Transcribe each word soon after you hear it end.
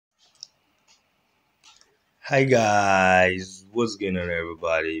Hi guys, what's going on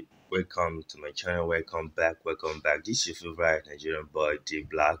everybody? Welcome to my channel, welcome back. This is your favorite Nigerian boy J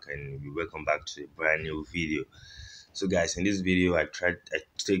Black and we welcome back to a brand new video. So guys, in this video I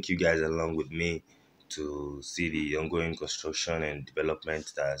take you guys along with me to see the ongoing construction and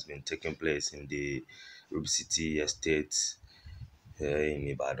development that has been taking place in the Ruby City estate here in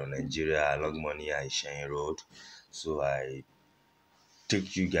Ibadan, Nigeria along Money Aishan Road. So I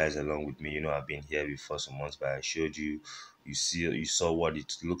take you guys along with me. I've been here before some months, but I showed you. You saw what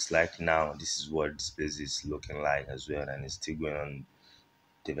it looks like now. This is what this place is looking like as well, and it's still going on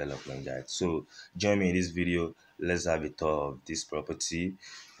development, guys. So join me in this video. Let's have a tour of this property.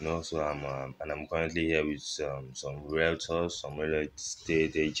 So I'm currently here with some realtors, some real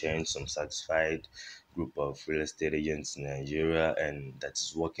estate agents, some certified group of real estate agents in Nigeria, and that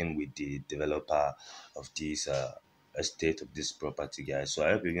is working with the developer of this estate of this property, guys. So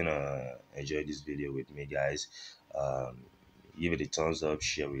I hope you're gonna enjoy this video with me, guys. Give it a thumbs up,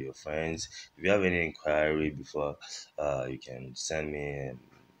 share with your friends. If you have any inquiry before, you can send me a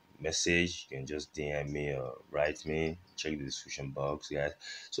message. You can just DM me or write me. Check the description box, guys.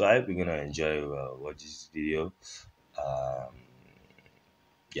 So I hope you're gonna enjoy watch this video. Um,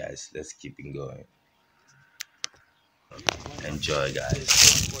 guys, let's keep it going. Enjoy, guys.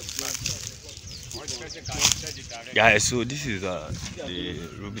 So this is the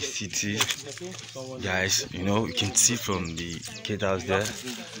Ruby City, guys. You can see from the gatehouse there,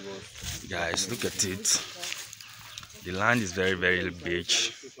 guys. Look at it. The land is very big,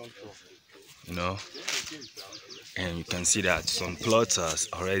 and you can see that some plots has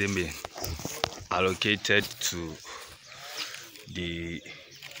already been allocated to the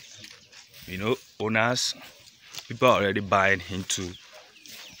owners. People are already buying into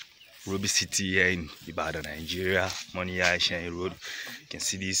Ruby City here in Ibadan, Nigeria, Money Aishan Road. You can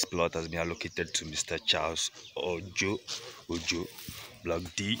see this plot has been allocated to Mr. Charles Ojo, Block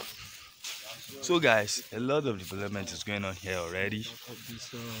D. So guys, a lot of development is going on here already,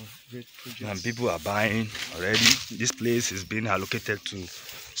 and people are buying already. This place is being allocated to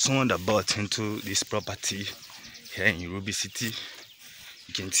someone that bought into this property here in Ruby City.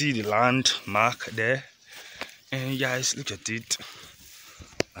 You can see the land mark there, and guys, look at it.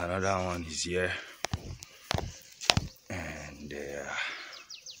 Another one is here, and they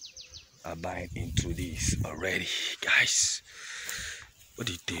are buying into this already, guys. What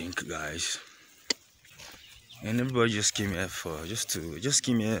do you think, guys? And everybody just came here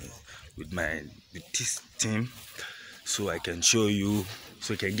came here with this team, so I can show you,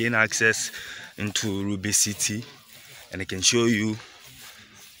 so you can gain access into Ruby City, and I can show you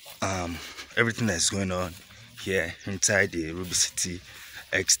everything that's going on here inside the Ruby City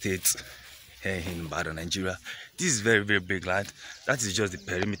estate here in Ibadan, Nigeria. This is very big land. That is just the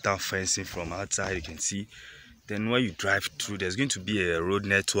perimeter fencing from outside, you can see. Then when you drive through, there's going to be a road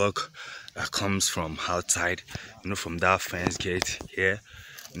network that comes from outside, from that fence gate here.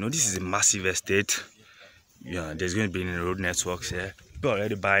 This is a massive estate. There's going to be road networks here. People are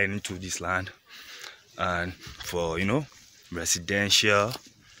already buying into this land, and for residential.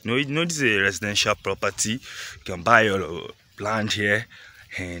 This is a residential property. You can buy your land here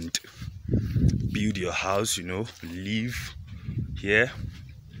and build your house, live here.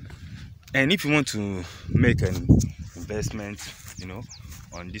 And if you want to make an investment,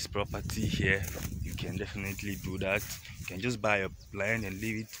 on this property here, you can definitely do that. You can just buy a land and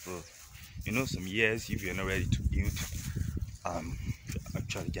leave it for, some years if you're not ready to build.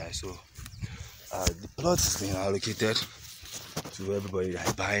 Actually, guys, so the plot has been allocated to everybody that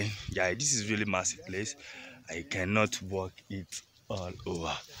is buying. Yeah, this is really massive place. I cannot walk it all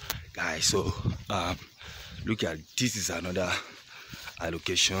over, guys. So look at this. Is another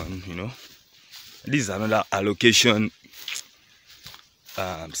allocation, this is another allocation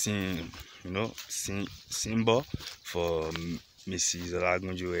symbol for Mrs.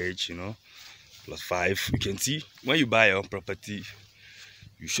 Olagunjo H, +5. You can see when you buy your property,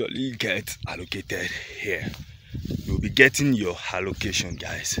 you surely get allocated here. You'll be getting your allocation,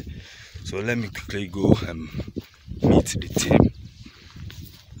 guys. So let me quickly go and meet the team.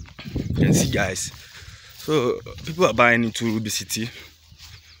 You can see, guys, so people are buying into Ruby City.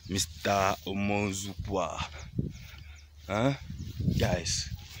 Mr. Omozukwa, guys,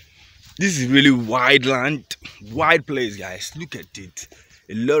 this is really wide land, wide place, guys. Look at it.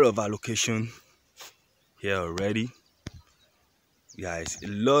 A lot of allocation here already, guys. A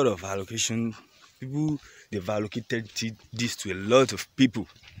lot of allocation. People, they've allocated this to a lot of people.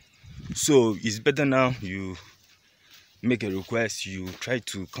 So it's better now you make a request, you try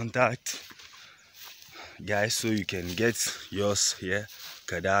to contact, guys, so you can get yours here.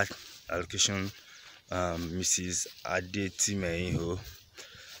 Look at that allocation Mrs. Adetimeho.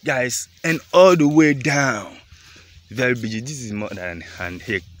 Guys, and all the way down, very busy. This is more than an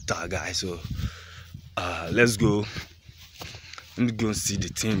hectare, guys. So let's go. Let me go and see the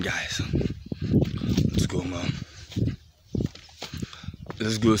team, guys. Let's go, man.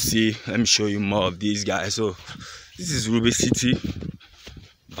 Let's go see. Let me show you more of these guys. So this is Ruby City,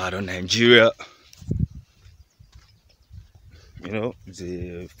 Ibadan, Nigeria. You know, it's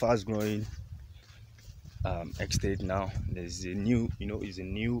a fast-growing estate now. There's a new, you know, it's a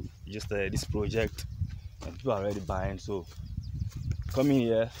new, just this project, and people are already buying. So coming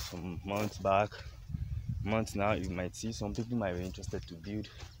here some months now, you might see some people might be interested to build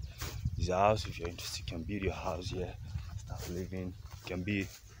this house. If you're interested, you can build your house here, start living. It can be,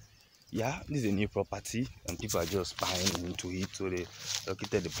 yeah, this is a new property, and people are just buying into it. So they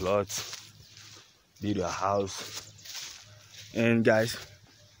located the plots, build a house. And guys,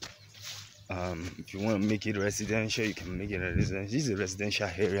 if you want to make it residential, you can make it a residential. This is a residential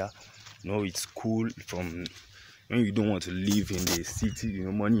area. You know, it's cool from when you don't want to live in the city. You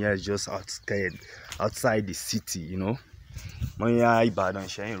know, money is just outside the city. You know, money Ibadan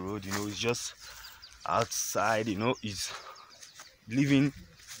Shayin Road. You know, it's just outside. You know, it's living.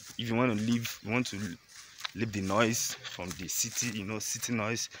 If you want to live, you want to leave the noise from the city. You know, city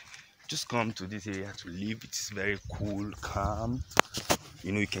noise. Just come to this area to live. It's very cool, calm.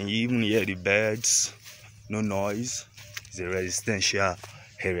 You know, you can even hear the birds, no noise. It's a residential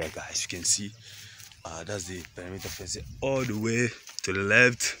area, guys. You can see that's the perimeter fence all the way to the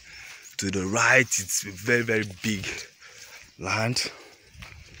left, to the right. It's a very, very big land,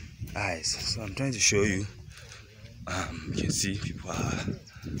 guys. So I'm trying to show you. You can see people are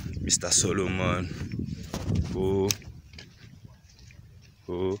Mr. Solomon,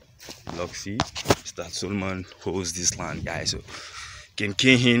 Loxy. Mr. Solomon holds this land, guys. So can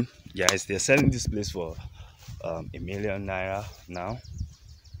Kihin, guys, they're selling this place for ₦1 million now.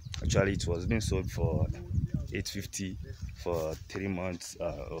 Actually, it was being sold for 850 for 3 months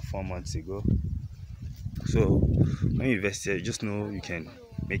or 4 months ago. So when you invest here, you just know you can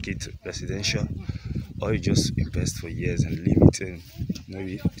make it residential, or you just invest for years and leave it, and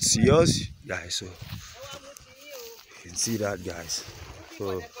maybe it's yours, guys. So you can see that, guys.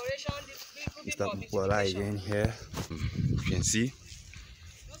 So Mr. Pupola again here. You can see,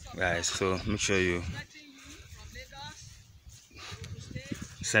 guys. So make sure you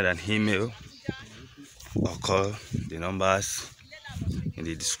send an email or call the numbers in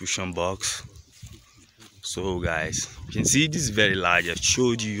the description box. So guys, you can see this is very large. I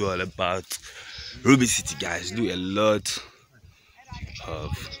showed you all about Ruby City, guys. Do a lot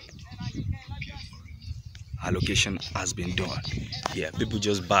of allocation has been done. Yeah, people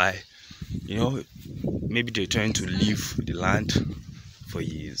just buy, you know, maybe they're trying to leave the land for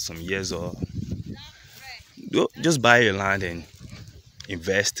some years, or just buy a land and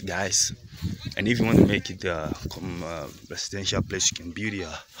invest, guys. And if you want to make it a residential place, you can build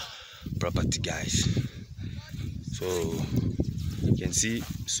your property, guys. So you can see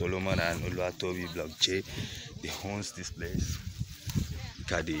Solomon and Oluwatobi Block J, they owns this place.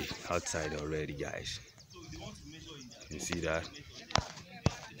 Look at the outside already, guys. You can see that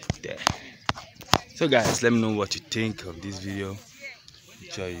there. So guys, let me know what you think of this video.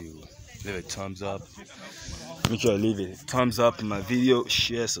 Make sure you leave a thumbs up. Make sure you leave a thumbs up in my video,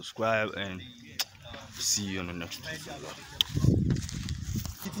 share, subscribe, and see you on the next video.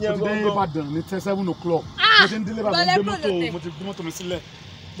 Today Ibadan, it's 7 o'clock. Mo ti ń délé Ibadan, mo ti gbé mọ́tò mi sílẹ̀.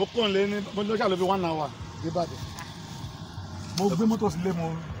 Mo kàn lé ní mo lọ ṣàlọ́ bí 1 hour dé Ibadan. Mo gbé mọ́tò sílẹ̀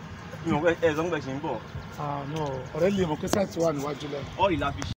mo. Mi ò ẹ sọ pé ṣe ń bọ̀. No, ọ̀rẹ́ lè mọ̀ pé site wà níwájú lẹ.